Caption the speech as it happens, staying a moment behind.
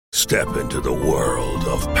Step into the world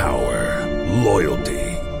of power, loyalty,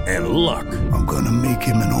 and luck. I'm gonna make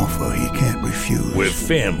him an offer he can't refuse. With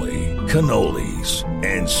family, cannolis,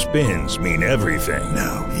 and spins mean everything.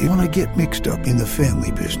 Now, you wanna get mixed up in the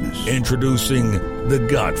family business. Introducing The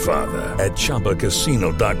Godfather at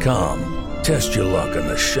ChumbaCasino.com. Test your luck in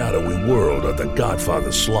the shadowy world of The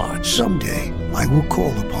Godfather slot. Someday, I will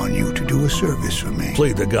call upon you to do a service for me.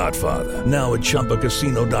 Play The Godfather, now at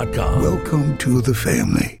ChumbaCasino.com. Welcome to the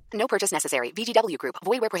family. No purchase necessary. VGW Group.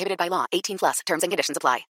 Void where prohibited by law. 18+. Terms and conditions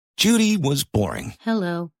apply. Judy was boring.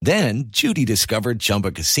 Hello. Then Judy discovered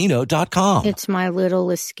ChumbaCasino.com. It's my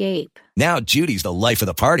little escape. Now Judy's the life of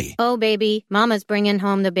the party. Oh, baby, mama's bringing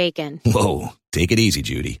home the bacon. Whoa, take it easy,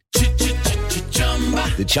 Judy.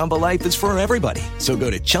 The Chumba life is for everybody. So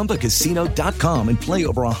go to ChumbaCasino.com and play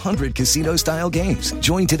over 100 casino-style games.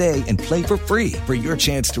 Join today and play for free for your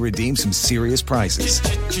chance to redeem some serious prizes.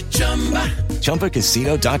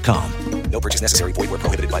 ChumbaCasino.com. No purchase necessary. Void where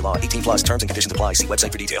prohibited by law. 18+. Terms and conditions apply. See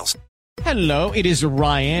website for details. Hello, it is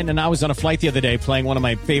Ryan, and I was on a flight the other day playing one of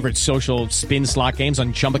my favorite social spin slot games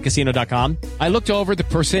on ChumbaCasino.com. I looked over at the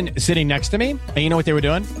person sitting next to me, and you know what they were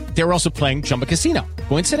doing? They were also playing Chumba Casino.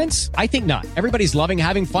 Coincidence? I think not. Everybody's loving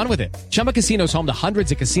having fun with it. Chumba Casino is home to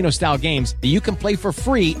hundreds of casino-style games that you can play for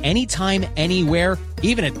free anytime, anywhere,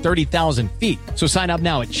 even at 30,000 feet. So sign up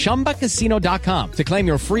now at ChumbaCasino.com to claim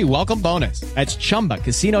your free welcome bonus. That's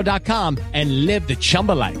ChumbaCasino.com and live the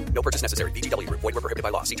Chumba life. No purchase necessary. VGW Group. Void where prohibited by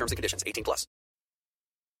law. See terms and conditions. 18+.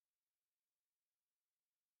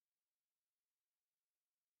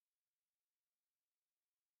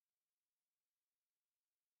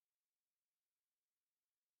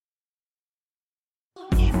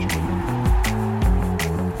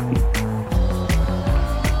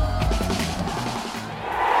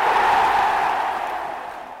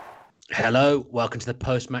 Hello, welcome to the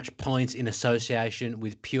post-match Pint in association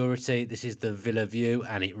with Purity. This is the Villa View,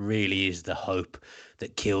 and it really is the hope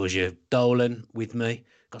that kills you. Dolan with me.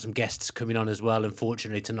 Got some guests coming on as well.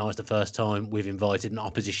 Unfortunately, tonight's the first time we've invited an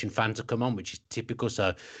opposition fan to come on, which is typical,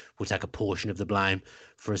 so we'll take a portion of the blame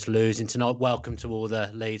for us losing tonight. Welcome to all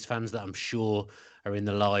the Leeds fans that I'm sure are in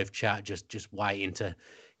the live chat, just waiting to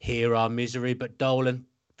hear our misery. But Dolan,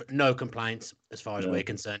 no complaints as far as we're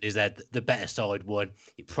concerned. Is that the better side won?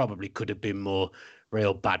 It probably could have been more.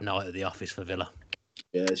 Real bad night at the office for Villa.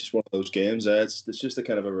 Yeah, it's just one of those games. It's just a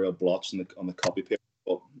kind of a real blotch on the copy paper.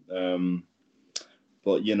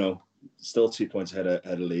 But you know, still 2 points ahead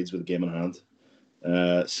of Leeds with a game in hand.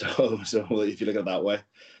 So if you look at it that way,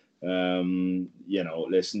 you know,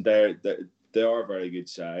 listen, they are a very good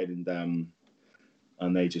side, and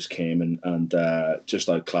they just came and just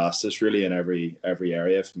outclassed us really in every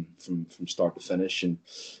area from start to finish. And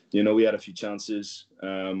you know, we had a few chances.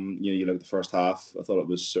 You look at the first half. I thought it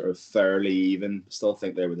was sort of fairly even. Still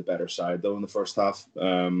think they were the better side though in the first half.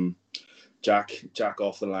 Jack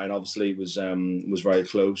off the line obviously was very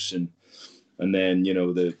close, and then you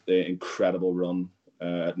know the incredible run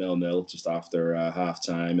at 0-0 just after half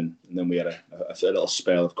time, and then we had a little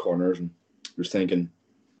spell of corners, and was thinking,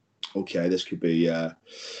 okay, this could be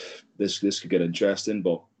this could get interesting,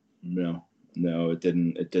 but no, it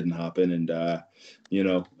didn't happen, and you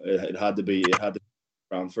know it had to be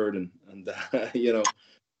Bramford, and you know,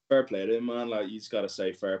 fair play to him, man. Like, you just got to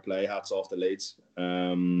say fair play. Hats off to Leeds.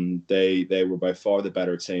 They were by far the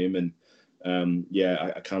better team, and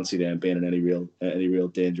I can't see them being in any real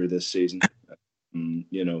danger this season.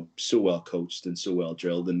 You know, so well coached and so well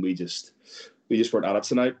drilled, and we just weren't at it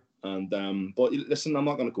tonight. And but listen, I'm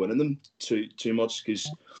not going to go into them too much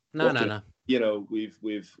because no. You know,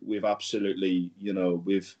 we've absolutely, you know,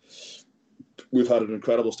 we've had an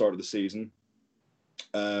incredible start of the season.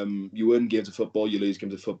 You win games of football, you lose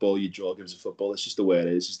games of football, you draw games of football. It's just the way it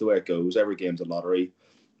is. It's the way it goes. Every game's a lottery,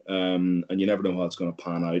 and you never know how it's going to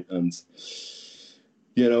pan out. And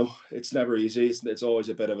you know, it's never easy. It's always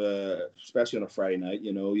a bit of a, especially on a Friday night.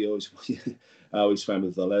 You know, I always find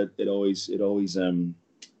with Villa, it always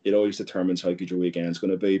determines how good your weekend's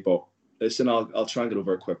going to be. But listen, I'll try and get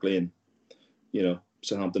over it quickly, and you know,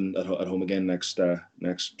 Southampton at home again next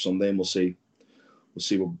Sunday, and we'll see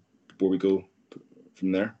where we go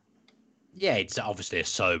from there. Yeah, it's obviously a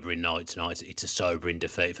sobering night tonight. It's a sobering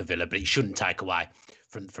defeat for Villa, but it shouldn't take away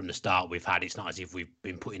from the start we've had. It's not as if we've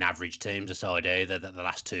been putting average teams aside either. That the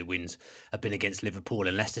last two wins have been against Liverpool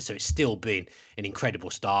and Leicester, so it's still been an incredible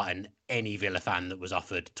start. And any Villa fan that was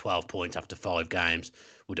offered 12 points after 5 games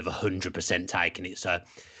would have 100% taken it. So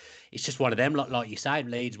it's just one of them. Like you say,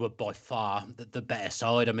 Leeds were by far the better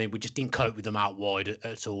side. I mean, we just didn't cope with them out wide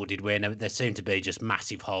at all, did we? And there seemed to be just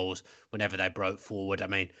massive holes whenever they broke forward. I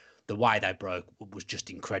mean, the way they broke was just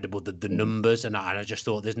incredible. The numbers, and I just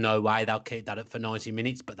thought there's no way they'll keep that up for 90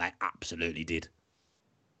 minutes, but they absolutely did.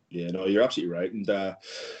 Yeah, no, you're absolutely right. And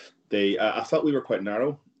I felt we were quite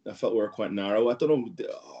narrow. I don't know.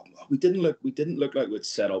 We didn't look like we'd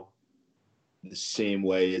set up the same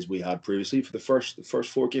way as we had previously for the first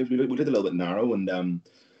 4 games. We did a little bit narrow, and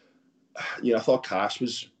I thought Cash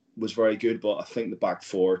was very good, but I think the back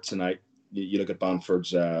four tonight. You look at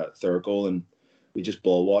Bamford's third goal, and we just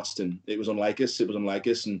ball watched, and it was unlike us. And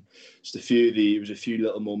just there was a few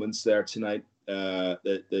little moments there tonight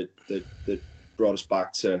that brought us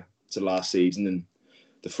back to last season and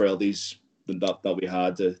the frailties that we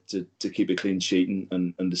had to keep a clean sheet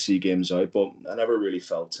and to see games out. But I never really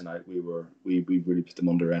felt tonight we really put them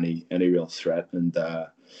under any real threat. And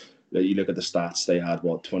you look at the stats, they had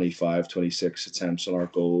 25, 26 attempts on our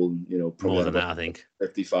goal. Probably more than that, I think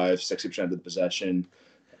 55, 60% of the possession.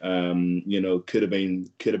 Could have been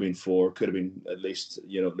 4, could have been at least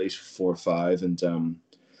 4 or 5, and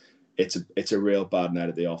it's a real bad night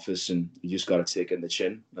at the office, and you just got to take it in the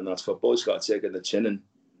chin, and that's football. You just got to take it in the chin and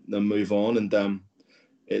then move on, and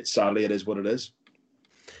sadly it is what it is.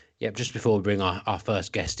 Yeah, just before we bring our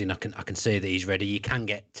first guest in, I can see that he's ready. You can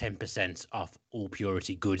get 10% off all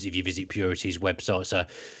Purity goods if you visit Purity's website. So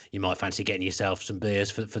you might fancy getting yourself some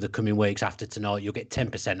beers for the coming weeks after tonight. You'll get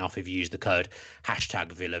 10% off if you use the code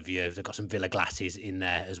 #VillaView. They've got some Villa glasses in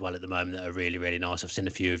there as well at the moment that are really, really nice. I've seen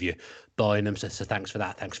a few of you buying them. So thanks for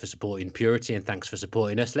that. Thanks for supporting Purity, and thanks for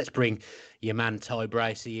supporting us. Let's bring your man Ty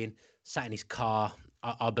Bracey in. Sat in his car,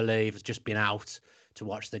 I believe, has just been out to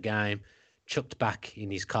watch the game. Chucked back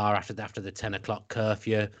in his car after the 10 o'clock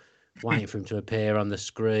curfew, waiting for him to appear on the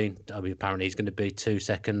screen. Apparently he's going to be 2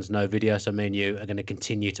 seconds, no video. So me and you are going to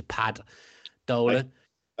continue to pad Dolan.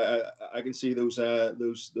 I can see those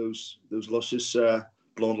luscious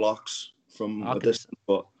blonde locks from a distance,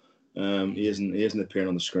 but he isn't appearing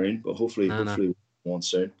on the screen. But hopefully one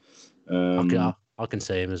soon. I can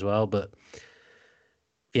see him as well, but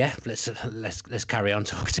yeah, let's carry on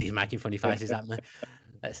talking to you, making funny faces at me.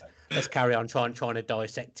 Let's carry on trying to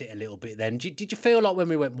dissect it a little bit then. Did you feel like when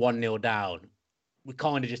we went 1-0 down, we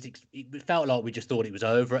kind of it felt like we just thought it was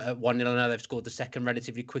over at 1-0? I know they've scored the second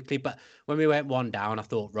relatively quickly, but when we went 1 down, I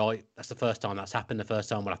thought, right, that's the first time that's happened. The first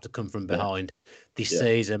time we'll have to come from behind this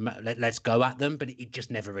season. Let's go at them, but it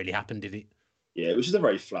just never really happened, did it? Yeah, it was just a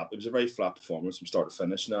very flat performance from start to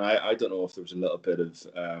finish. Now, I don't know if there was a little bit of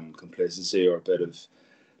complacency or a bit of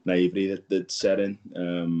naivety that set in,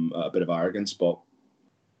 a bit of arrogance, but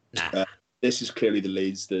this is clearly the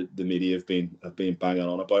Leeds that the media have been banging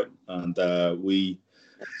on about, and we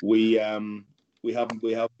haven't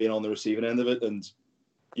been on the receiving end of it. And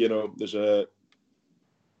you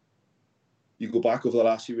go back over the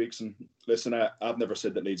last few weeks and listen. I've never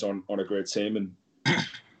said that Leeds aren't a great team, and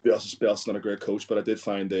Bielsa's not a great coach, but I did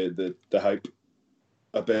find the hype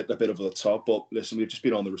a bit over the top. But listen, we've just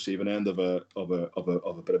been on the receiving end of a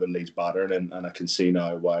bit of a Leeds batter, and I can see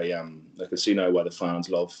now why the fans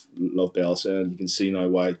love Bielsa, and you can see now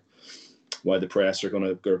why the press are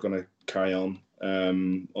gonna carry on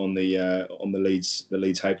the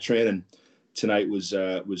Leeds hype train. And tonight was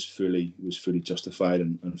fully justified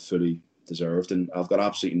and fully deserved, and I've got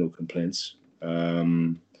absolutely no complaints.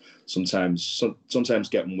 Sometimes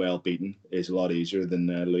getting well beaten is a lot easier than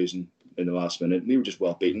losing in the last minute. We were just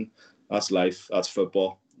well beaten. That's life. That's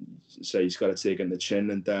football. So you just got to take it in the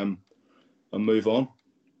chin and move on.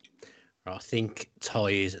 I think Ty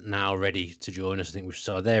is now ready to join us. I think we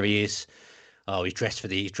saw there he is. Oh, he's dressed for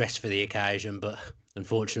the occasion, but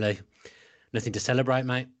unfortunately, nothing to celebrate,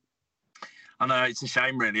 mate. I know, it's a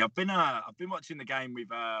shame, really. I've been watching the game with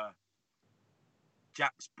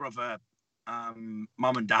Jack's brother,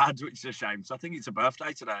 mum and dad, which is a shame. So I think it's a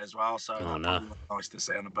birthday today as well. So nice to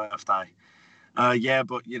see on a birthday. I'm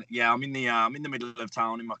in the middle of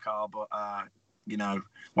town in my car, but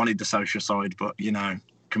wanted the social side, but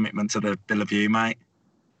commitment to the Villa-View, mate.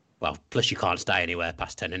 Well, plus you can't stay anywhere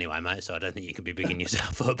past 10 anyway, mate. So I don't think you could be bigging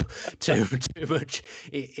yourself up too much.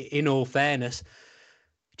 In all fairness,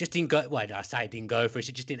 it just didn't go. Well, I say it didn't go for us.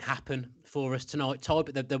 It just didn't happen for us tonight,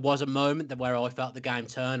 Todd. But there was a moment where I felt the game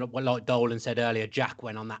turned. Well, like Dolan said earlier, Jack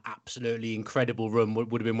went on that absolutely incredible run.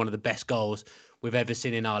 Would have been one of the best goals we've ever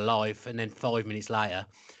seen in our life. And then 5 minutes later,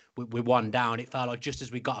 we 1 down. It felt like just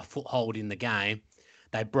as we got a foothold in the game,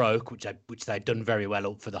 they broke, which they'd done very well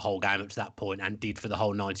up for the whole game up to that point, and did for the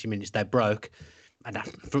whole 90 minutes. They broke, and at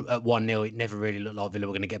 1-0, it never really looked like Villa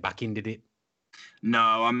were going to get back in, did it? No,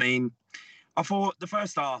 I mean, I thought the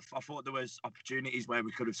first half, there was opportunities where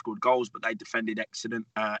we could have scored goals, but they defended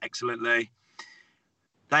excellently.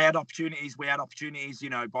 they had opportunities. We had opportunities.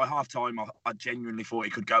 By half time, I genuinely thought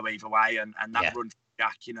it could go either way. And that run from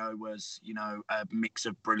Jack, was, a mix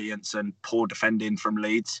of brilliance and poor defending from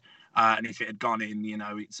Leeds. And if it had gone in,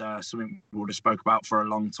 it's something we would have spoke about for a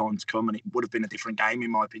long time to come, and it would have been a different game, in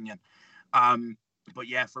my opinion. But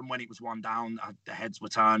yeah, from when it was 1 down, the heads were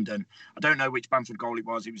turned, and I don't know which Bamford goal it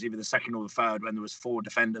was. It was either the second or the third when there was 4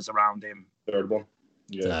 defenders around him. Third one.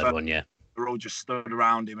 Yeah. Third one, yeah. They're all just stood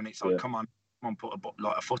around him, and it's like, come on, put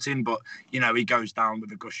a foot in. But, he goes down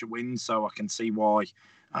with a gush of wind, so I can see why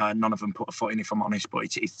none of them put a foot in, if I'm honest. But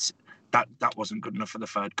it's that wasn't good enough for the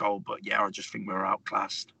third goal. But yeah, I just think we were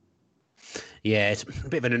outclassed. Yeah, it's a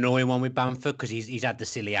bit of an annoying one with Bamford because he's had the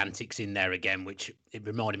silly antics in there again, which it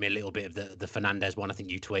reminded me a little bit of the Fernandez one. I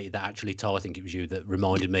think you tweeted that actually, Ty. I think it was you that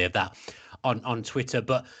reminded me of that on Twitter.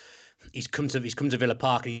 But he's come to Villa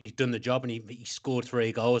Park and he's done the job, and he scored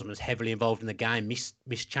 3 goals and was heavily involved in the game,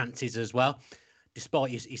 missed chances as well.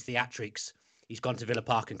 Despite his theatrics, he's gone to Villa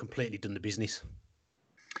Park and completely done the business.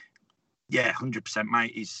 Yeah, 100%,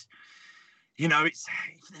 mate. It's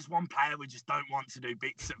if there's one player we just don't want to do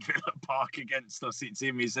bits at Villa Park against us, it's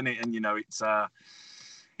him, isn't it? And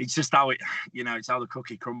it's just how it's how the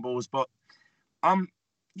cookie crumbles. But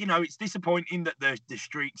it's disappointing that the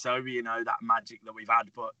streak's over. That magic that we've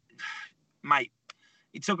had. But mate,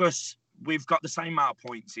 it took us. We've got the same amount of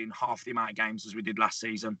points in half the amount of games as we did last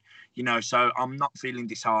season. So I'm not feeling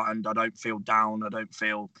disheartened. I don't feel down. I don't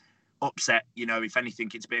feel upset. If anything,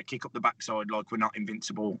 it's a bit of kick up the backside, like we're not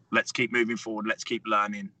invincible. Let's keep moving forward. Let's keep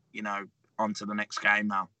learning, on to the next game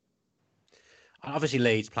now. Obviously,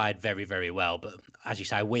 Leeds played very, very well, but as you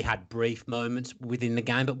say, we had brief moments within the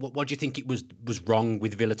game. But what do you think it was wrong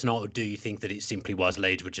with Villa tonight, or do you think that it simply was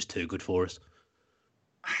Leeds were just too good for us?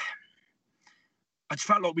 I just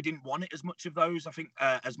felt like we didn't want it as much of those. I think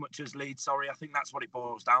as much as Leeds. Sorry, I think that's what it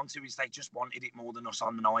boils down to. Is they just wanted it more than us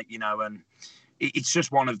on the night, and it's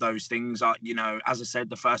just one of those things. As I said,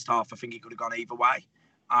 the first half, I think it could have gone either way.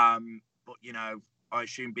 But I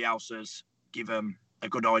assume Bielsa's give them a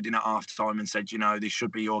good idea at half time and said, this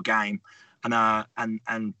should be your game, and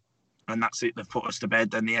that's it. They've put us to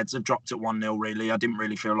bed, and the heads have dropped at 1-0. Really, I didn't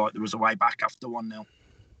really feel like there was a way back after 1-0.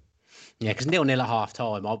 Yeah, because 0-0 at half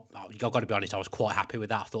time, I've got to be honest, I was quite happy with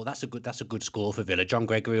that. I thought that's a good score for Villa. John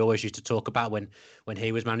Gregory always used to talk about when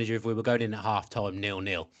he was manager, if we were going in at half time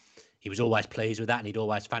 0-0, he was always pleased with that and he'd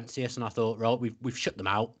always fancy us. And I thought, right, we've shut them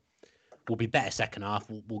out. We'll be better second half.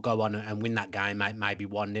 We'll go on and win that game, maybe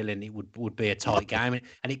 1-0, and it would be a tight game.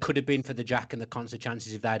 And it could have been for the Jack and the constant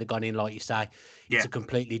chances if they'd have gone in, like you say. It's a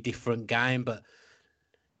completely different game, but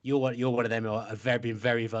You're one of them who have been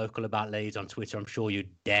very vocal about Leeds on Twitter. I'm sure you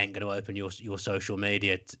daren't going to open your social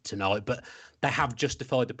media tonight, but they have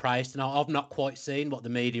justified the praise tonight. I've not quite seen what the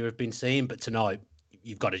media have been seeing, but tonight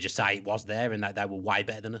you've got to just say it was there and that they were way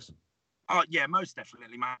better than us. Oh yeah, most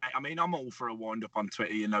definitely, mate. I mean, I'm all for a wind up on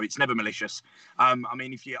Twitter. It's never malicious. I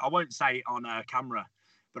mean, I won't say it on camera,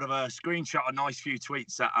 but I've screenshot a nice few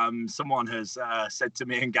tweets that someone has said to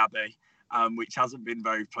me and Gabby. Which hasn't been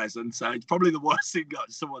very pleasant. So it's probably the worst thing that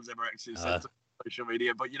someone's ever actually said to social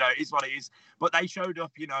media. But, it is what it is. But they showed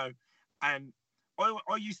up, and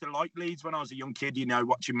I used to like Leeds when I was a young kid,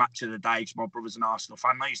 watching Match of the Day because my brother's an Arsenal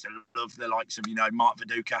fan. I used to love the likes of, Mark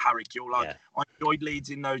Viduka, Harry Kewell. Yeah. I enjoyed Leeds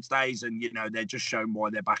in those days, and, they're just shown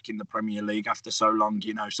why they're back in the Premier League after so long,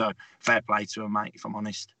 so fair play to them, mate, if I'm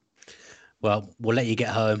honest. Well, we'll let you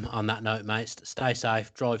get home on that note, mate. Stay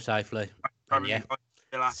safe, drive safely. And yeah.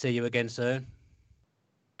 See you again soon.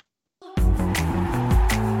 The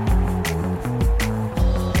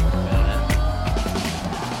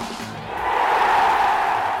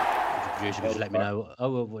producer just let me know.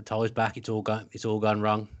 Oh, well, Ty's back. It's all gone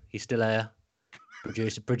wrong. He's still here.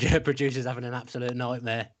 Producer's having an absolute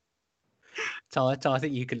nightmare. Ty, I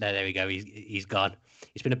think you can. There we go. He's gone.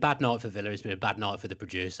 It's been a bad night for Villa. It's been a bad night for the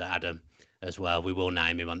producer, Adam, as well. We will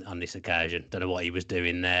name him on this occasion. Don't know what he was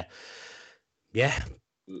doing there. Yeah.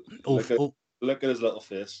 Look at his little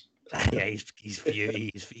face. Yeah, he's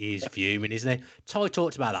fuming, isn't he? Ty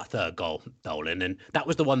talked about that third goal, Dolan, and that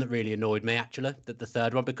was the one that really annoyed me, actually, the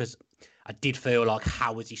third one, because I did feel like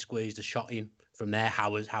how has he squeezed a shot in from there?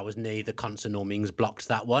 How has neither Conson nor Mings blocked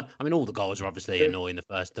that one? I mean, all the goals are obviously annoying.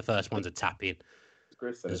 The first one's a tap in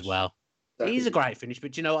as well. He's a great finish,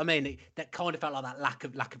 but you know what I mean? That kind of felt like that lack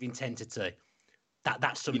of intensity.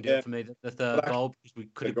 That summed it up for me. The third goal, because we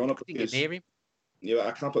couldn't get near him. Yeah,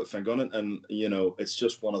 I can't put a finger on it, and it's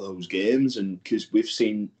just one of those games, and because we've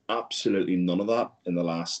seen absolutely none of that in the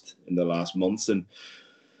last months, and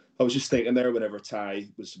I was just thinking there whenever Ty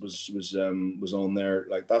was on there,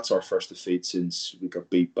 like that's our first defeat since we got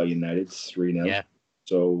beat by United 3-0. Yeah,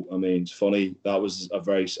 So I mean, it's funny. That was I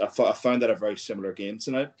found that a very similar game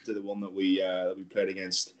tonight to the one that we played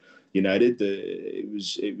against United. There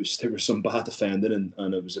was some bad defending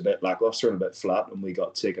and it was a bit lackluster and a bit flat, and we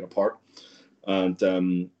got taken apart.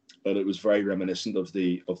 And but it was very reminiscent of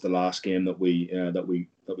the last game that we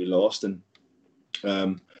lost. And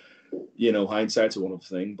hindsight's a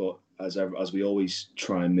wonderful thing, but as we always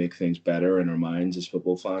try and make things better in our minds as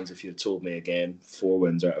football fans, if you had told me again 4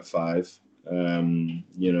 wins out of 5,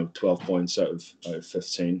 12 points out of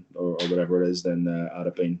 15 or whatever it is, then I'd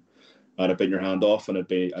have been your hand off, and I'd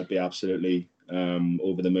be absolutely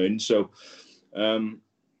over the moon. So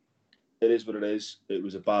it is what it is. It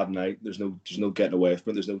was a bad night. There's no getting away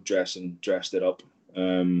from it. There's no dressed it up.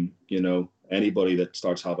 Anybody that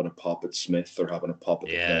starts having a pop at Smith or having a pop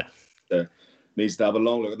at the needs to have a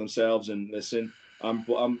long look at themselves and listen. I'm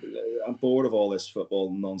bored of all this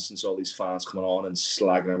football nonsense, all these fans coming on and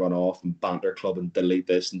slagging everyone off and banter club and delete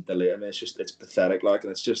this and delete. I mean, it's pathetic, like,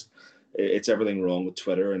 and it's everything wrong with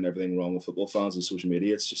Twitter and everything wrong with football fans and social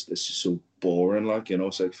media. It's just so boring, like,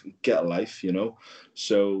 it's like, get a life,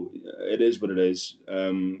 So it is what it is.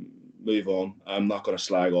 Move on. I'm not going to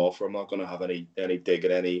slag off, or I'm not going to have any dig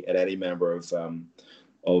at any member of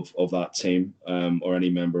that team or any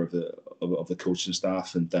member of the coaching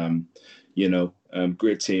staff. And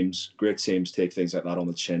great teams take things like that on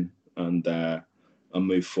the chin and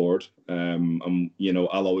move forward.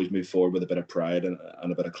 I'll always move forward with a bit of pride and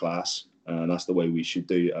a bit of class, and that's the way we should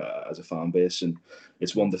do as a fan base. And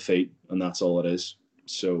it's one defeat, and that's all it is.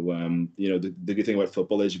 So the good thing about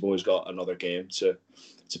football is you've always got another game to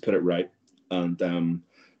put it right. And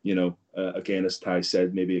again, as Ty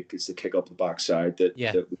said, maybe it's the kick up the backside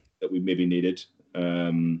that we maybe needed.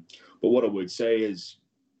 But what I would say is,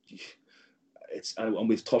 and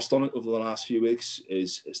we've touched on it over the last few weeks,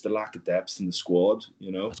 is the lack of depth in the squad. I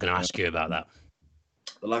was going to ask you about that.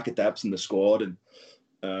 The lack of depth in the squad,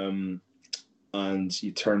 and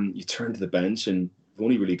you turn to the bench, and we've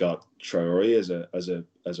only really got Traore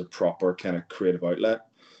as a proper kind of creative outlet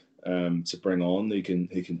to bring on who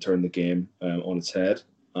can turn the game on its head.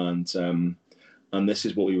 And this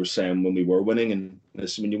is what we were saying when we were winning. And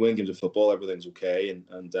listen, when you win games of football, everything's okay.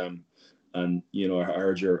 And I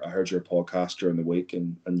heard your podcast during the week,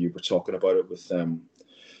 and you were talking about it with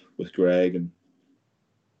Greg, and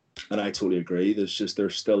I totally agree. There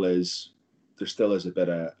still is a bit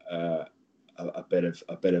of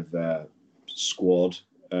squad.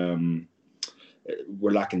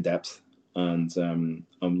 We're lacking depth, and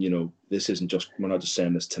this isn't just, we're not just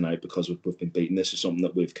saying this tonight because we've been beaten. This is something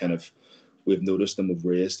that we've noticed and we've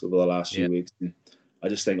raised over the last few weeks. And I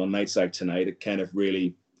just think on nights like tonight, it kind of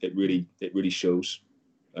really shows.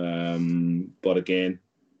 But again,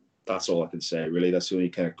 that's all I can say. Really, that's the only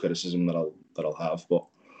kind of criticism that I'll have. But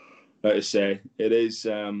like I say, it is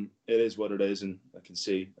what it is, and I can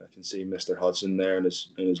see Mr. Hudson there in his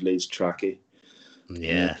Leeds trackie.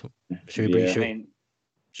 Yeah. Should we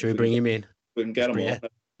bring him in? We can get him on.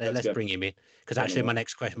 Let's bring him in, because actually my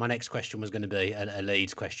next question was going to be a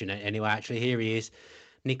Leeds question. Anyway, actually, here he is,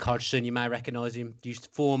 Nick Hodgson. You may recognise him.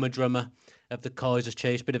 Former drummer of the Kaiser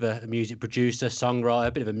Chiefs, bit of a music producer,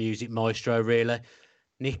 songwriter, bit of a music maestro, really.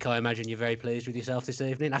 Nick, I imagine you're very pleased with yourself this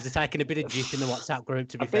evening after taking a bit of jip in the WhatsApp group.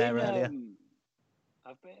 To be fair, earlier,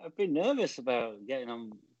 I've been nervous about getting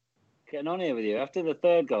on here with you after the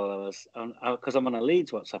third goal. I was because I'm on a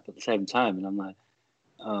Leeds WhatsApp at the same time, and I'm like,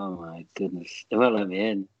 oh my goodness, they won't let me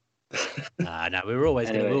in. No, we're always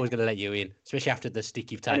going to let you in, especially after the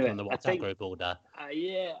stick you've taken on the WhatsApp group all day.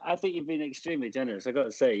 I think you've been extremely generous. I got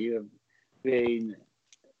to say, you have been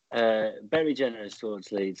very generous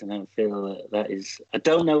towards Leeds, and I feel that is. I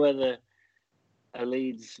don't know whether a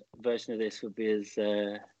Leeds version of this would be as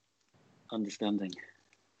understanding.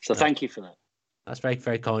 So thank you for that. That's very,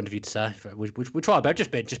 very kind of you to say. We try about just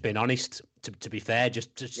being honest. To be fair,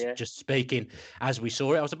 just speaking as we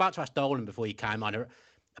saw it. I was about to ask Dolan before you came on.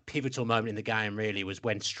 A pivotal moment in the game really was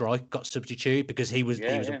when Strike got substituted, because he was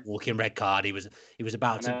a walking red card. He was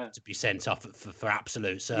about to be sent off for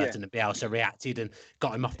absolute certain, and Bielsa reacted and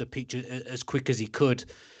got him off the pitch as quick as he could.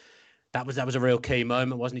 That was a real key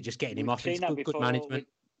moment, wasn't it? Just getting him off. It's good management.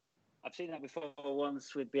 I've seen that before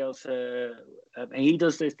once with Bielsa. He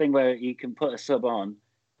does this thing where you can put a sub on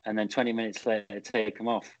and then 20 minutes later take him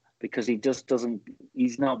off, because he just doesn't.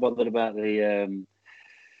 He's not bothered about the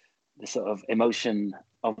sort of emotion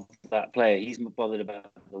of that player. He's bothered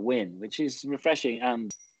about the win, which is refreshing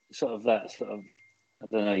and sort of I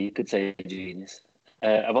don't know, you could say genius.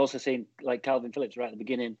 I've also seen like Calvin Phillips right at the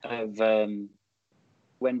beginning of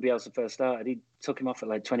when Bielsa first started, he took him off at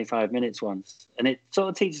like 25 minutes once, and it sort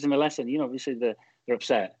of teaches him a lesson. Obviously they're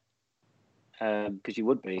upset, because you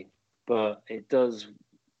would be, but it does.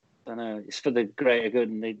 I know it's for the greater good,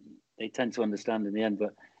 and they tend to understand in the end.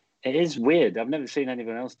 But it is weird. I've never seen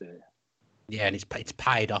anyone else do it. Yeah, and it's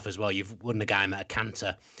paid off as well. You've won the game at a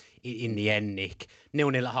canter in the end, Nick.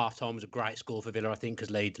 0-0 at half-time was a great score for Villa, I think,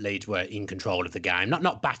 because Leeds were in control of the game.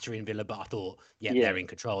 Not battering Villa, but I thought, they're in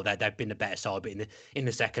control. They've been the better side, but in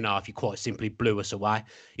the second half, you quite simply blew us away.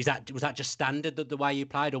 Was that just standard, the way you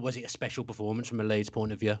played, or was it a special performance from a Leeds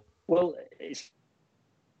point of view? Well, it's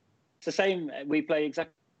the same. We play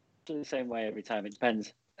exactly the same way every time. It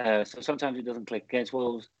depends. So sometimes it doesn't click against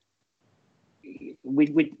Wolves.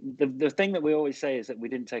 The thing that we always say is that we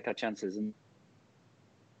didn't take our chances, and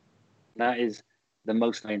that is the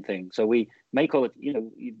most main thing. So we make all it.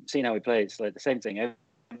 You've seen how we play. It's like the same thing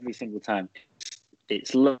every single time.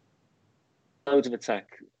 It's loads of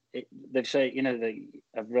attack. They say,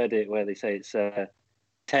 I've read it where they say it's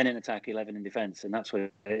 10 in attack, 11 in defence, and that's what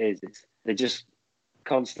it is. They're just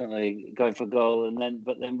constantly going for a goal,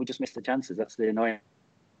 but then we just miss the chances. That's the annoying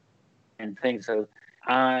thing. So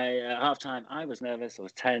at half time, I was nervous. I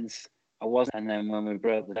was tense. I wasn't. And then when we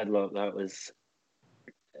broke the deadlock,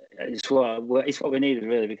 it's what we needed,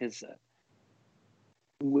 really, because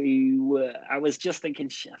I was just thinking,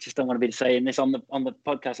 I just don't want to be saying this on the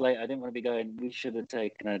podcast later. I didn't want to be going, we should have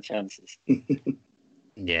taken our chances.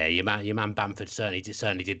 Yeah, your man Bamford certainly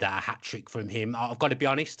did that. A hat trick from him. I've got to be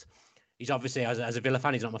honest. He's obviously, as a Villa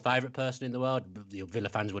fan, he's not my favourite person in the world. The Villa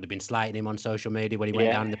fans would have been slating him on social media when he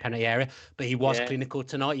went down in the penalty area. But he was clinical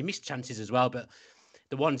tonight. He missed chances as well, but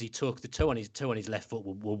the ones he took, the two on his left foot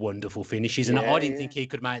were wonderful finishes. And I didn't think he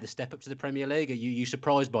could make the step up to the Premier League. Are you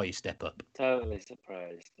surprised by his step up? Totally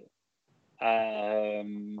surprised. I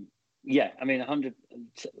mean, 100.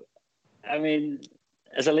 I mean,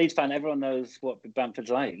 as a Leeds fan, everyone knows what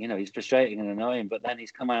Bamford's like. He's frustrating and annoying, but then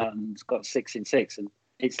he's come out and got 6 in 6, and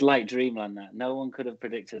it's like dreamland. That no one could have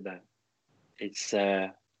predicted that. It's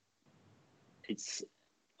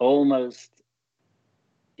almost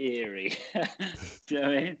eerie. Do you know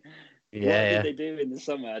what I mean? Yeah. What did they do in the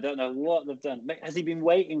summer? I don't know what they've done. Has he been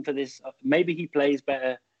waiting for this? Maybe he plays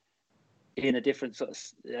better in a different sort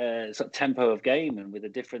of tempo of game and with a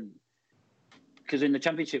different. Because in the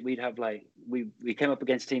Championship, we'd have we came up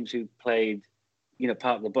against teams who played,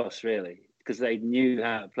 part of the bus really, because they knew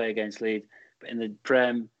how to play against Leeds. But in the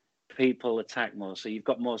Prem, people attack more, so you've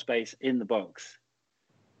got more space in the box.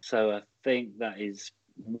 So I think that is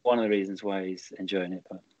one of the reasons why he's enjoying it.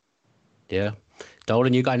 But yeah,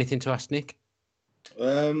 Dolan, you got anything to ask Nick?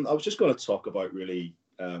 I was just going to talk about really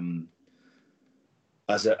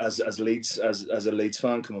as a Leeds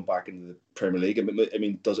fan coming back into the Premier League. I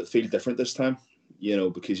mean, does it feel different this time?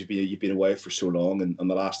 Because you've been away for so long, and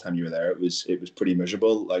the last time you were there, it was pretty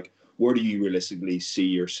miserable. Like, where do you realistically see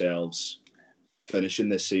yourselves finishing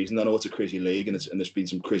this season? I know it's a crazy league, and there's been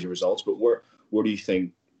some crazy results, but where do you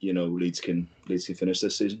think Leeds can finish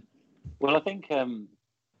this season? Well, I think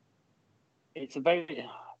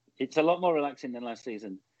it's a lot more relaxing than last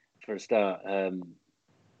season for a start,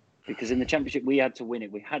 because in the Championship we had to win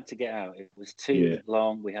it. We had to get out. It was too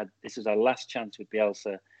long. This was our last chance with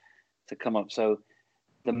Bielsa to come up. So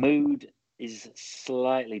the mood is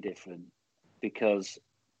slightly different, because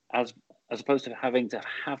as opposed to having to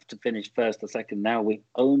finish first or second, now we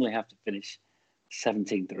only have to finish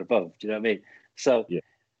 17th or above. Do you know what I mean? So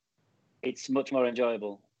it's much more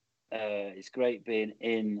enjoyable. It's great being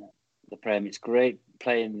in the Prem. It's great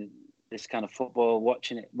playing this kind of football,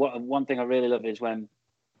 watching it. One thing I really love is when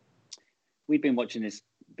we've been watching this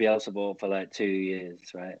Bielsa ball for 2 years,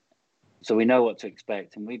 right? So we know what to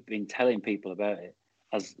expect, and we've been telling people about it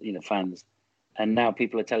as fans, and now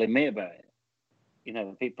people are telling me about it.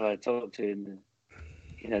 People I talk to in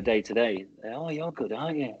the, day to day. Oh, you're good,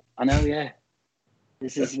 aren't you? I know, yeah.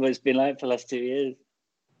 This is what it's been like for the last 2 years.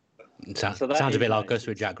 Sounds a bit like us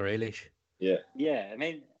with Jack Grealish. Yeah. Yeah, I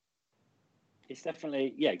mean, it's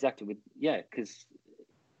definitely, exactly. Because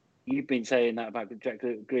you've been saying that about Jack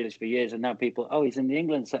Grealish for years, and now people, he's in the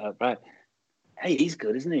England setup, right? Hey, he's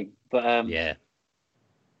good, isn't he? But yeah.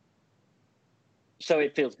 So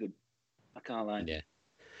it feels good. I can't lie. Yeah.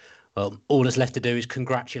 Well, all that's left to do is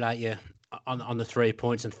congratulate you on the 3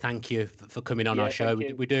 points, and thank you for coming on our show.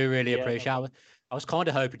 We do really appreciate it. I was kind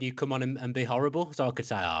of hoping you'd come on and be horrible, so I could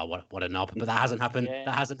say, what a knob. But that hasn't happened.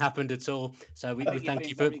 That hasn't happened at all. So we thank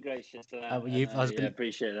you for. Very gracious to that. I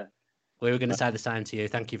appreciate that. We were going to say the same to you.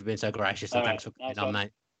 Thank you for being so gracious, and thanks for coming on,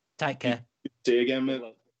 mate. Take care. See you again, mate.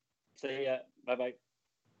 See ya. Bye bye.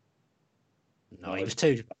 No, he was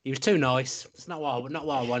too nice. It's not what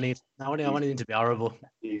I wanted. I wanted him to be horrible.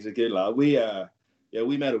 He's a good lad. We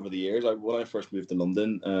met over the years. When I first moved to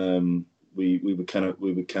London, we would kind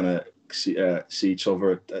of see each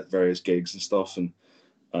other at various gigs and stuff, and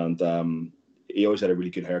he always had a really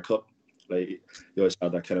good haircut. Like he always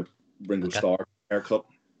had that kind of Ringo Starr haircut,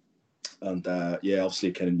 and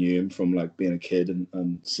obviously kind of knew him from like being a kid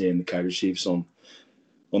and seeing the Kaiser Chiefs on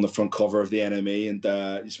the front cover of the NME, and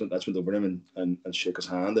I just went over to him and shook his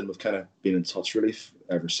hand, and we've kind of been in touch really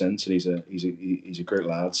ever since. And he's a great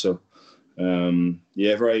lad. So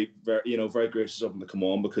very very gracious of him to come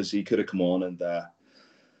on, because he could have come on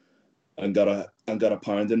and got a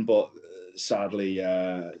pounding, but sadly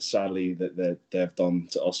that they've done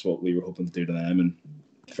to us what we were hoping to do to them, and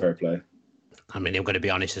fair play. I mean, I'm going to be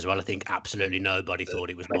honest as well. I think absolutely nobody thought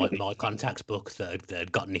it was my contacts book that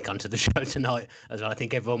had got Nick onto the show tonight as well. I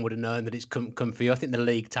think everyone would have known that it's come for you. I think the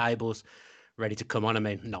league table's ready to come on. I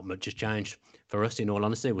mean, not much has changed for us, in all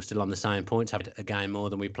honesty. We're still on the same points, having a game more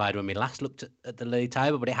than we played when we last looked at the league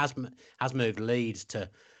table, but it has moved Leeds to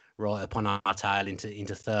right upon our tail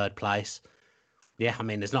into third place. Yeah, I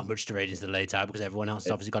mean, there's not much to read into the league table because everyone else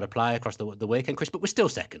has obviously got to play across the weekend, Chris, but we're still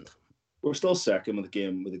second. We're still second with a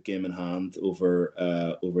game in hand over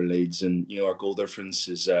Leeds, and our goal difference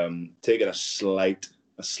is taking a slight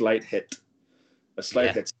hit, but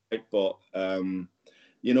like I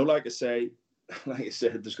said,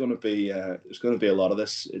 there's going to be a lot of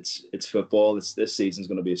this. It's football. This season's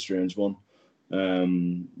going to be a strange one.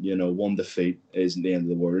 One defeat isn't the end of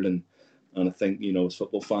the world, and I think as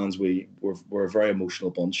football fans we're a very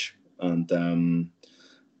emotional bunch, and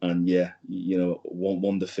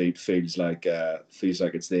one defeat feels like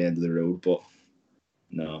it's the end of the road, but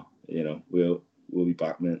no, we'll be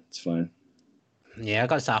back, mate. It's fine. Yeah, I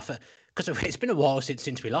got to say, because it's been a while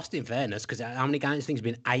since we lost. In fairness, because how many games? I think it's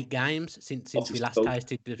been 8 games since we last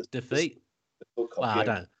tasted defeat. Well, I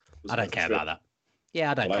don't care about that. Yeah,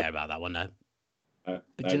 I don't care about that one, though.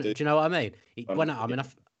 But do you know what I mean?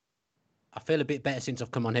 I feel a bit better since I've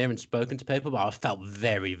come on here and spoken to people, but I felt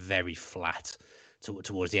very, very flat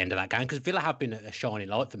towards the end of that game, because Villa have been a shining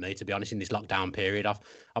light for me, to be honest, in this lockdown period.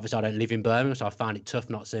 Obviously I don't live in Birmingham, so I found it tough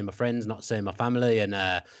not seeing my friends, not seeing my family, and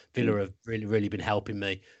Villa have really, really been helping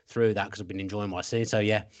me through that, because I've been enjoying what I've seen. So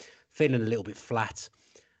yeah, feeling a little bit flat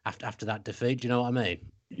after that defeat. Do you know what I mean?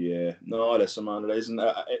 Yeah, no, listen, man, it isn't.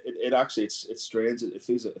 It actually, it's strange. It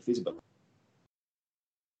feels a bit.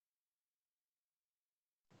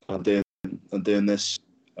 I'm doing this.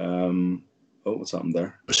 What's happened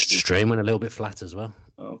there? Stream went a little bit flat as well.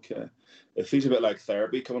 Okay. It feels a bit like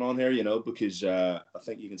therapy coming on here, because I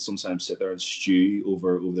think you can sometimes sit there and stew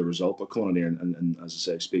over the result, but coming on here and as I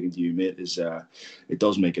say, speaking to you, mate, is it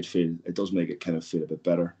does make it kind of feel a bit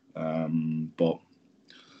better. But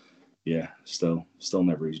yeah, still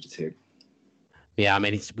never easy to take. Yeah, I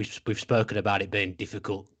mean, we've spoken about it being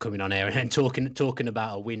difficult coming on air and talking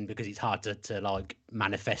about a win, because it's hard to like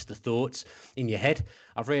manifest the thoughts in your head.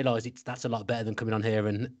 I've realised that's a lot better than coming on here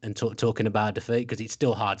and talking about a defeat, because it's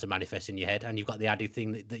still hard to manifest in your head, and you've got the added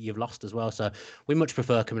thing that you've lost as well. So we much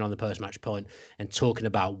prefer coming on the post-match point and talking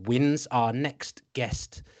about wins. Our next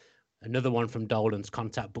guest, another one from Dolan's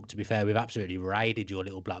contact book, to be fair. We've absolutely raided your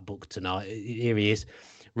little black book tonight. Here he is,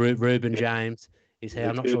 Ruben James is here.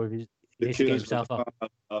 I'm not sure if he's... He needs to get himself off.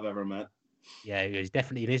 I've ever met. Yeah, he needs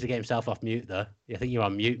to get himself off mute, though. I think you're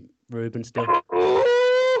on mute, Ruben, still.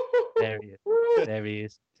 There he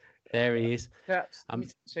is. Shades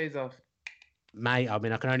off. Mate, I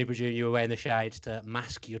mean, I can only presume you were wearing the shades to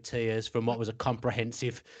mask your tears from what was a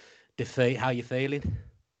comprehensive defeat. How are you feeling?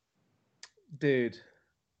 Dude,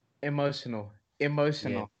 emotional.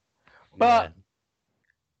 Yeah. But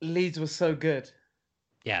yeah. Leeds was so good.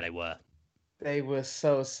 Yeah, they were. They were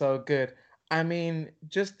so good. I mean,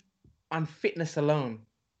 just on fitness alone.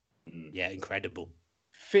 Yeah, incredible.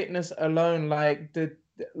 Fitness alone, they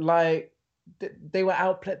were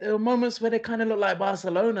outplayed. There were moments where they kind of looked like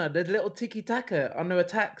Barcelona. The little tiki-taka on their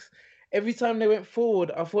attacks. Every time they went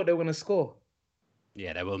forward, I thought they were going to score.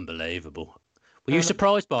 Yeah, they were unbelievable. Were you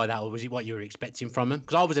surprised by that, or was it what you were expecting from them?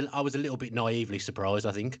 Because I was a little bit naively surprised,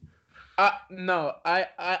 I think. No, I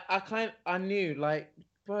knew,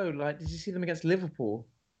 bro, did you see them against Liverpool?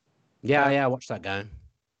 Yeah, I watched that game.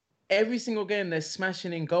 Every single game, they're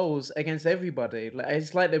smashing in goals against everybody.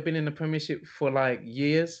 It's like they've been in the Premiership for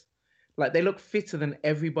years. They look fitter than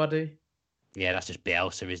everybody. Yeah, that's just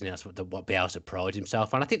Bielsa, isn't it? That's what Bielsa prides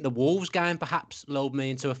himself on. I think the Wolves game perhaps lulled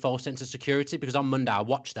me into a false sense of security, because on Monday I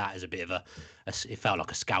watched that as a bit of it felt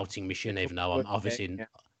like a scouting mission, even though I'm obviously...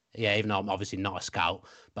 Yeah, even though I'm obviously not a scout,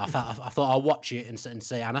 but I thought I'll watch it and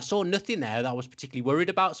see. And I saw nothing there that I was particularly worried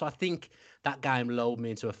about. So I think that game lulled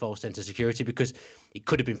me into a false sense of security, because it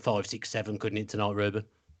could have been 5, 6, 7, couldn't it, tonight, Ruben?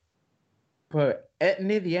 But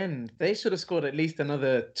near the end, they should have scored at least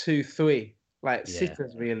another 2, 3,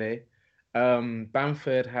 sitters, really.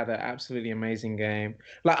 Bamford had an absolutely amazing game.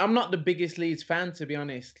 Like, I'm not the biggest Leeds fan, to be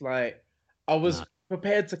honest. Like, I was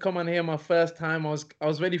prepared to come on here my first time. I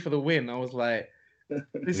was ready for the win. I was like,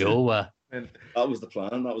 we all were. That was the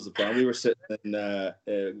plan. We were sitting in,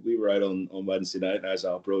 we were out on Wednesday night, and I was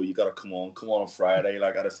like, bro, you got to come on Friday.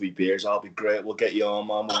 Like, out of 3 beers, I'll be great. We'll get you on,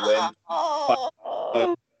 man. We'll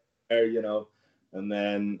win. You know, and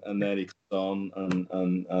then he comes on,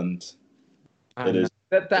 and it is.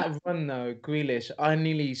 That run though, Grealish, I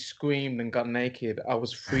nearly screamed and got naked. I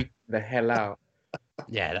was freaking the hell out.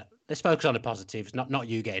 Yeah, let's focus on the positives, not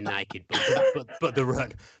you getting naked, but the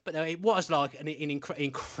run. But no, it was like an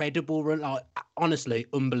incredible run, like honestly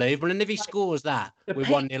unbelievable. And if he scores that, we're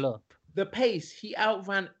 1-0 up. The pace, he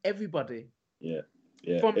outran everybody. Yeah.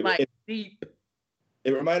 From deep.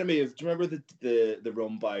 It reminded me of. Do you remember the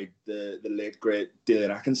run by the late great Dylan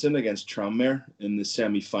Atkinson against Tranmere in the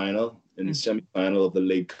semi-final? In the semi-final of the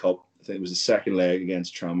League Cup, I think it was the second leg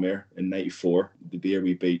against Tranmere in '94. The year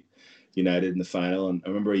we beat United in the final, and I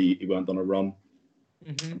remember he went on a run,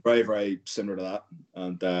 very, very similar to that.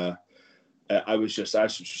 And I was sort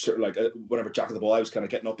of like, whenever Jack of the ball, I was kind of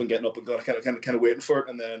getting up and kind of waiting for it,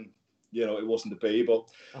 and then it wasn't to be. But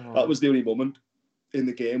that was the only moment in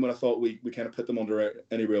the game when I thought we kind of put them under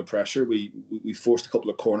any real pressure. We forced a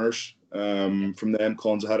couple of corners from them.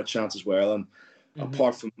 Konza had a chance as well, and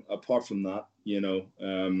apart from that, apart from that,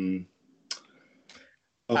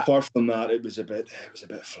 it was a bit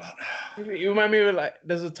flat. You remind me of, like,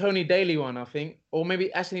 there's a Tony Daly one, I think, or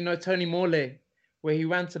maybe actually no, Tony Morley, where he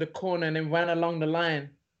ran to the corner and then ran along the line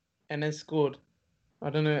and then scored. I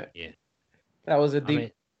don't know. Yeah, that was a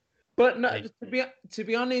deep. But no, to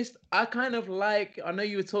be honest, I kind of like. I know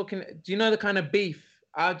you were talking. Do you know the kind of beef?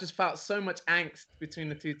 I just felt so much angst between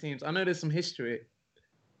the two teams. I know there's some history.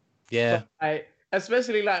 Yeah. But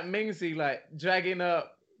especially like Mingsley, like dragging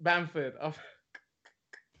up Bamford.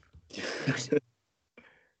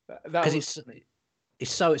 Because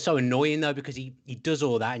it's so annoying though, because he does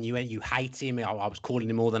all that and you hate him. I was calling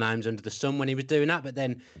him all the names under the sun when he was doing that, but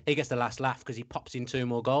then he gets the last laugh because he pops in 2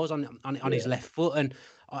 more goals on his left foot. And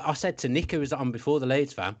I said to Nick, who was on before, the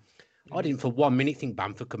Leeds fan, I didn't for 1 minute think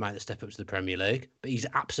Bamford could make the step up to the Premier League, but he's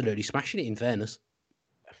absolutely smashing it, in fairness.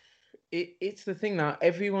 It's the thing now,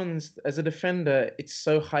 everyone's, as a defender, it's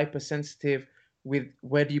so hypersensitive with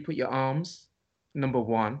where do you put your arms, number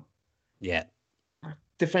one. Yeah.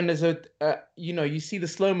 Defenders are, you see the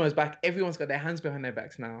slow-mos back, everyone's got their hands behind their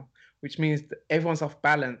backs now, which means that everyone's off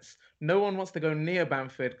balance. No one wants to go near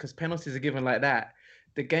Bamford because penalties are given like that.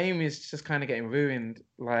 The game is just kind of getting ruined,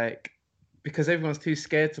 like, because everyone's too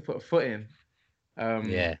scared to put a foot in.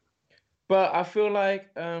 Yeah. But I feel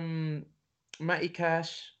like Matty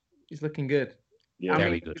Cash is looking good. Yeah,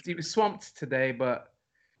 very good. He was swamped today, but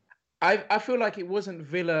I feel like it wasn't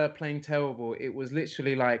Villa playing terrible. It was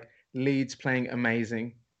literally like Leeds playing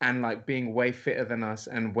amazing and like being way fitter than us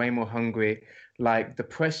and way more hungry. Like the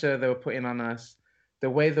pressure they were putting on us, the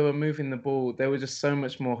way they were moving the ball, they were just so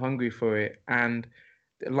much more hungry for it. And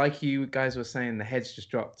like you guys were saying, the heads just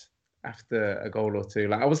dropped after a goal or two.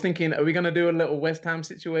 Like I was thinking, are we going to do a little West Ham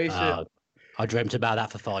situation? I dreamt about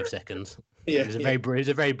that for 5 seconds. Yeah, it was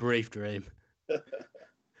a very brief dream.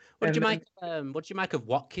 What did you make of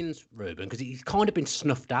Watkins, Ruben? Because he's kind of been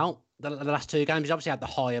snuffed out the last 2 games. He's obviously had the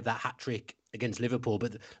high of that hat trick against Liverpool,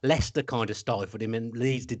 but Leicester kind of stifled him, and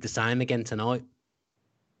Leeds did the same again tonight.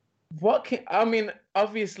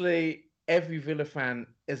 Obviously, every Villa fan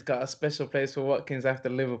has got a special place for Watkins after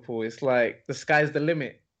Liverpool. It's like the sky's the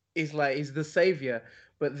limit. It's like he's the savior.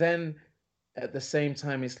 But then at the same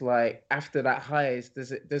time, it's like after that highs,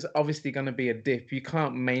 there's obviously going to be a dip. You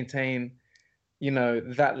can't maintain,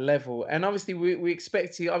 that level. And obviously, we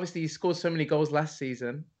expect he scored so many goals last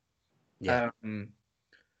season. Yeah.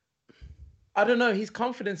 I don't know. His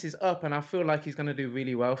confidence is up, and I feel like he's going to do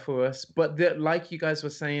really well for us. But like you guys were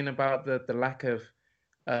saying about the lack of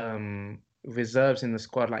reserves in the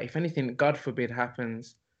squad, like if anything, God forbid,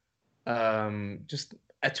 happens, just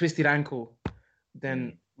a twisted ankle,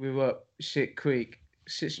 then we were shit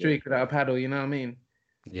streak without a paddle. You know what I mean?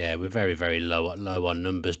 Yeah, we're very, very low on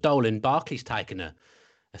numbers. Dolan, Barkley's taken a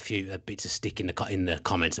few bits of stick in the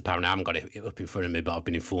comments. Apparently, I haven't got it up in front of me, but I've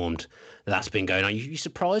been informed that's been going on. You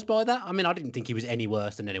surprised by that? I mean, I didn't think he was any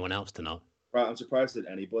worse than anyone else tonight. Right, I'm surprised that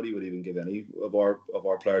anybody would even give any of our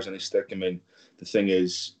players any stick. I mean, the thing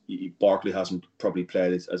is, Barkley hasn't probably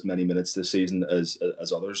played as many minutes this season as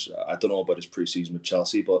others. I don't know about his pre-season with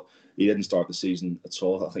Chelsea, but he didn't start the season at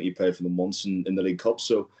all. I think he played for them once in the League Cup.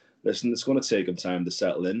 So, listen, it's going to take him time to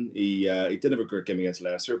settle in. He did have a great game against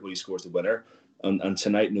Leicester, but he scores the winner. And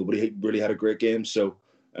tonight, nobody really had a great game. So,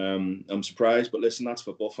 I'm surprised, but listen, that's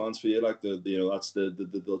football fans for you. Like that's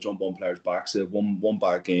they'll jump on players' backs. They have one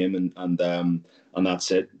bad game, and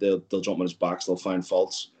that's it. They'll jump on his backs. They'll find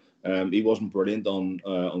faults. He wasn't brilliant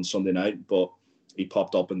on Sunday night, but he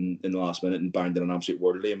popped up in the last minute and banged in an absolute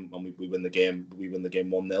worldly, and we win the game. We win the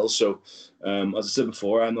game 1-0. So, as I said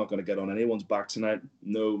before, I'm not going to get on anyone's back tonight.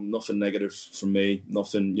 No, nothing negative from me.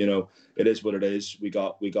 Nothing. It is what it is. We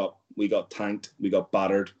got tanked. We got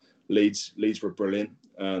battered. Leeds were brilliant,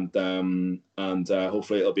 and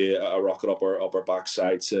hopefully it'll be a rocket up our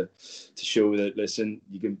backside to show that, listen,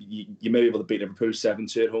 you may be able to beat Liverpool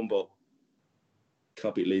 7-2 at home, but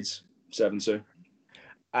can't beat Leeds 7-2.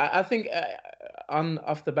 I think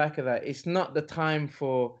off the back of that, it's not the time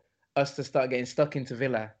for us to start getting stuck into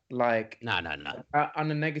Villa. Like, no.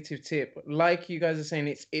 On a negative tip, like you guys are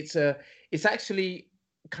saying, it's actually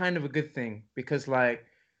kind of a good thing, because like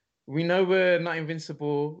we know we're not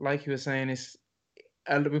invincible. Like you were saying,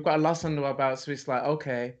 we've got a loss under our belt, so it's like,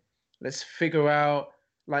 okay, let's figure out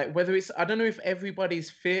like whether it's, I don't know if everybody's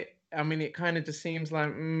fit. I mean, it kind of just seems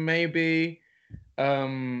like maybe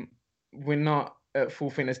we're not at full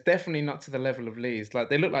fitness. Definitely not to the level of Leeds. Like,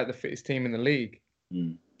 they look like the fittest team in the league.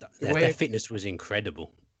 Their fitness was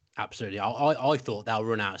incredible. Absolutely. I thought they'll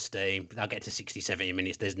run out of steam. They'll get to 60, 70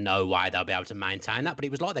 minutes. There's no way they'll be able to maintain that. But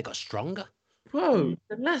it was like they got stronger. Bro,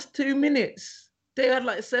 the last 2 minutes, they had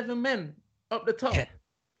like 7 men up the top.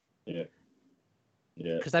 Yeah.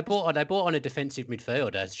 Because they brought on a defensive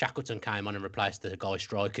midfielder. Shackleton came on and replaced the guy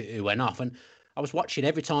striker who went off. And I was watching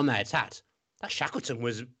every time they attacked. That Shackleton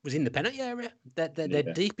was in the penalty area. Their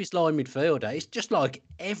deepest line midfielder. It's just like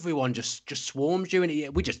everyone just swarms you, and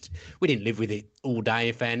we didn't live with it all day,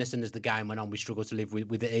 in fairness. And as the game went on, we struggled to live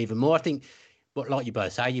with it even more. I think, but like you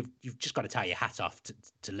both say, you've just got to take your hat off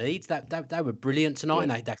to Leeds. They were brilliant tonight,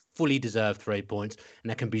 and they fully deserved 3 points.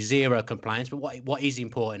 And there can be zero complaints. But what is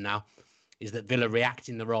important now is that Villa react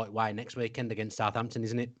in the right way next weekend against Southampton,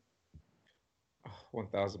 isn't it?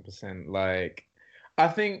 1000%. Like, I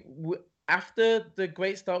think after the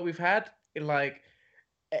great start we've had,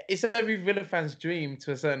 it's every Villa fan's dream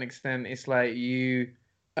to a certain extent. It's like you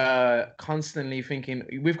constantly thinking,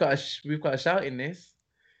 we've got a shout in this.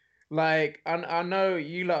 Like, I know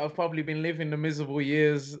you lot have probably been living the miserable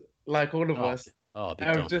years like all of us.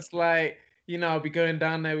 I'm just like, I'll be going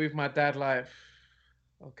down there with my dad like,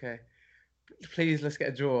 okay, please, let's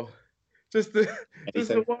get a draw. Just the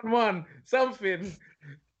 1-1, something.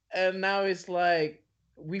 And now it's like,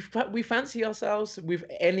 we fancy ourselves with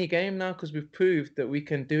any game now, because we've proved that we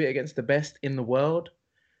can do it against the best in the world.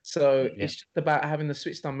 So it's just about having the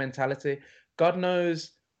switched on mentality. God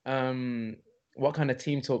knows what kind of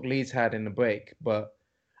team talk Leeds had in the break, but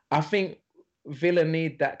I think Villa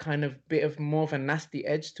need that kind of bit of more of a nasty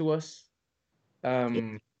edge to us.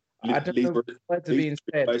 I don't know where to be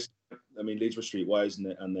instead. I mean, Leeds were streetwise,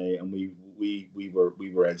 and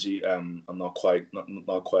we were edgy. I'm not quite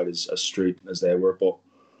as street as they were,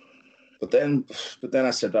 but then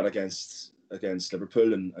I said that against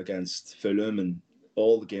Liverpool and against Fulham and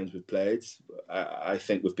all the games we've played. I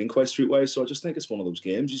think we've been quite streetwise, so I just think it's one of those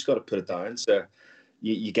games you just got to put it down. So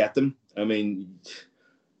you get them. I mean,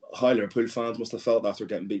 how Liverpool fans must have felt after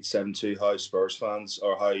getting beat 7-2. How Spurs fans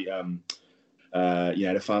or how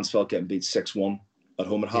United fans felt getting beat 6-1 at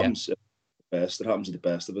home. It happens. It happens to the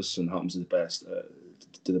best of us, and happens to the best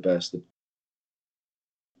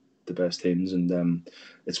the best teams, and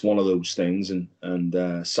it's one of those things. And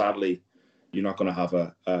sadly, you're not going to have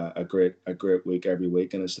a great week every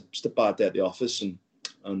week, and it's a bad day at the office, and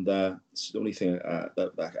it's the only thing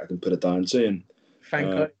that I can put it down to. And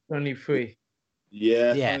thank God it's only 3.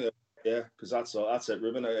 Yeah, because that's it,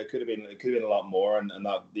 Ruben. It could have been a lot more, and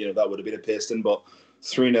that that would have been a piston, but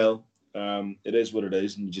 3-0. It is what it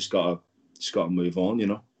is, and you just gotta move on,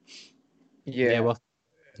 Yeah.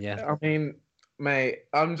 I mean, mate,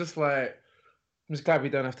 I'm just glad we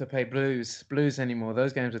don't have to play Blues anymore.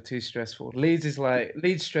 Those games are too stressful. Leeds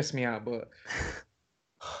stress me out, but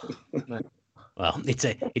well,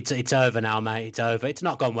 it's over now, mate. It's over. It's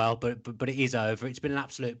not gone well, but it is over. It's been an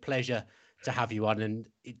absolute pleasure to have you on, and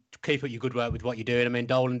keep up your good work with what you're doing. I mean,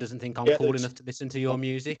 Dolan doesn't think I'm cool enough to listen to your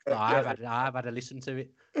music, but I've had a listen to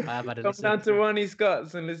it. Come down to Ronnie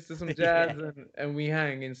Scott's and listen to some jazz, and we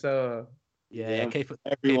hang in Soho. Yeah,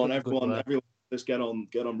 everyone, just get on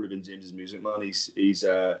Ruben James's music, man. He's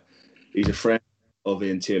a friend of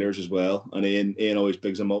Ian Taylor's as well, and Ian always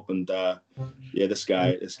bigs him up. And this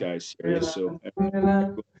guy's serious. So.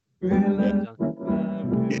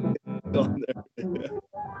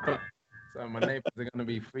 So my My neighbours are going to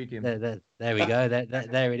be freaking. There we go.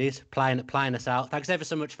 There it is. Playing us out. Thanks ever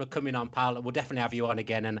so much for coming on, pal. We'll definitely have you on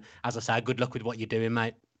again. And as I say, good luck with what you're doing,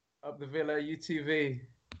 mate. Up the Villa, UTV.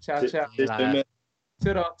 Ciao, ciao.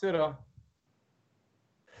 Ta-da.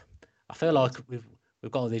 I feel like we've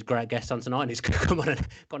got all these great guests on tonight. And it's come on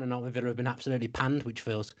a night with Villa have been absolutely panned, which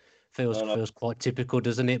feels quite typical,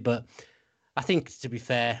 doesn't it? But I think, to be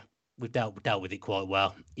fair, we've dealt with it quite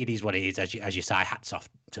well. It is what it is, as you say. Hats off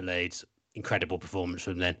to Leeds. Incredible performance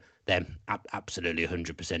from them. Absolutely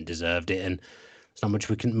 100% deserved it, and there's not much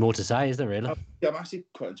more to say, is there? Really? Yeah, I'm actually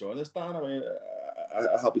quite enjoying this, Dan. I mean,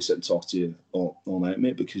 I hope we sit and talk to you all night,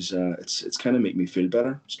 mate, because it's kind of making me feel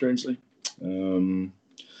better, strangely.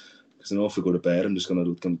 Because I know if I go to bed, I'm just gonna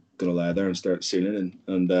lie there and start sealing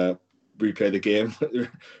and replay the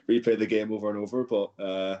game over and over. But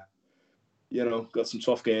got some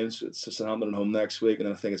tough games. It's Southampton at home next week, and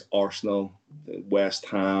then I think it's Arsenal, West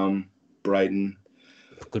Ham, Brighton.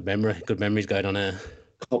 Good memories going on here.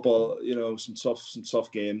 Couple, some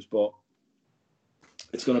tough games, but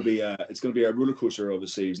it's going to be a roller coaster of a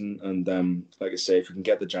season. And like I say, if we can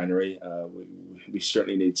get to January, we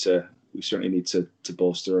certainly need to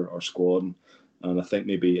bolster our squad. And I think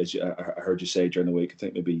maybe, as I heard you say during the week, I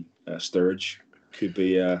think maybe Sturridge could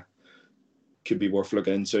be worth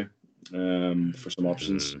looking into for some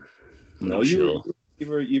options. No, you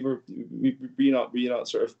were not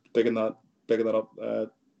sort of bigging that up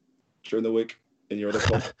during the week in your other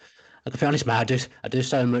club. I can be honest, mate, I do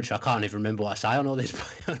so much I can't even remember what I say on all these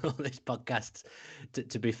podcasts.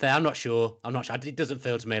 To be fair, I'm not sure. It doesn't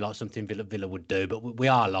feel to me like something Villa would do, but we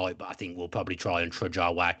are light. But I think we'll probably try and trudge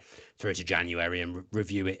our way through to January and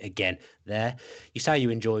review it again there. You say you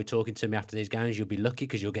enjoy talking to me after these games. You'll be lucky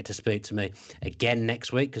because you'll get to speak to me again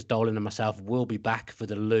next week, because Dolan and myself will be back for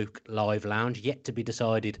the Luke Live Lounge. Yet to be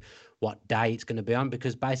decided what day it's going to be on,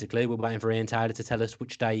 because basically we're waiting for Ian Taylor to tell us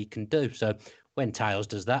which day he can do. So when Tails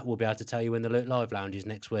does that, we'll be able to tell you when the Luke Live Lounge is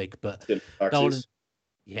next week. But Dolan,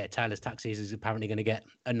 Taylor's Taxis is apparently going to get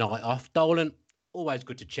a night off. Dolan, always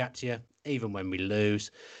good to chat to you, even when we lose.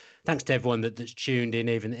 Thanks to everyone that's tuned in,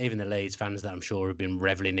 even the Leeds fans that I'm sure have been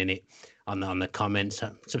reveling in it on the comments.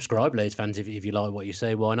 Subscribe, Leeds fans, if you like what you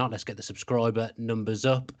see. Why not? Let's get the subscriber numbers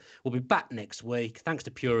up. We'll be back next week. Thanks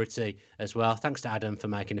to Purity as well. Thanks to Adam for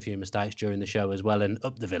making a few mistakes during the show as well. And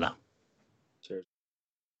up the Villa. Cheers.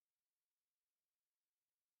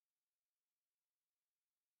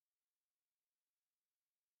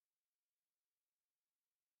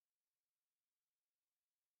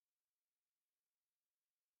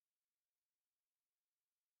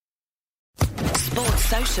 Sports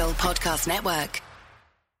Social Podcast Network.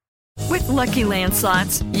 With Lucky Land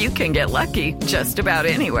Slots, you can get lucky just about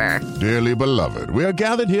anywhere. Dearly beloved, we are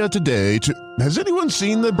gathered here today to... Has anyone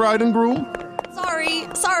seen the bride and groom?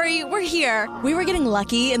 Sorry, we're here. We were getting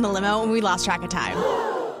lucky in the limo and we lost track of time.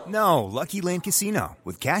 No, Lucky Land Casino,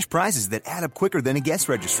 with cash prizes that add up quicker than a guest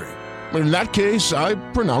registry. In that case, I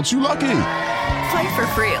pronounce you lucky. Play for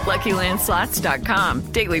free at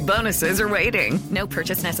LuckyLandSlots.com. Daily bonuses are waiting. No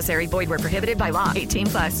purchase necessary. Void where prohibited by law.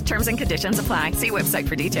 18+. Terms and conditions apply. See website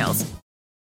for details.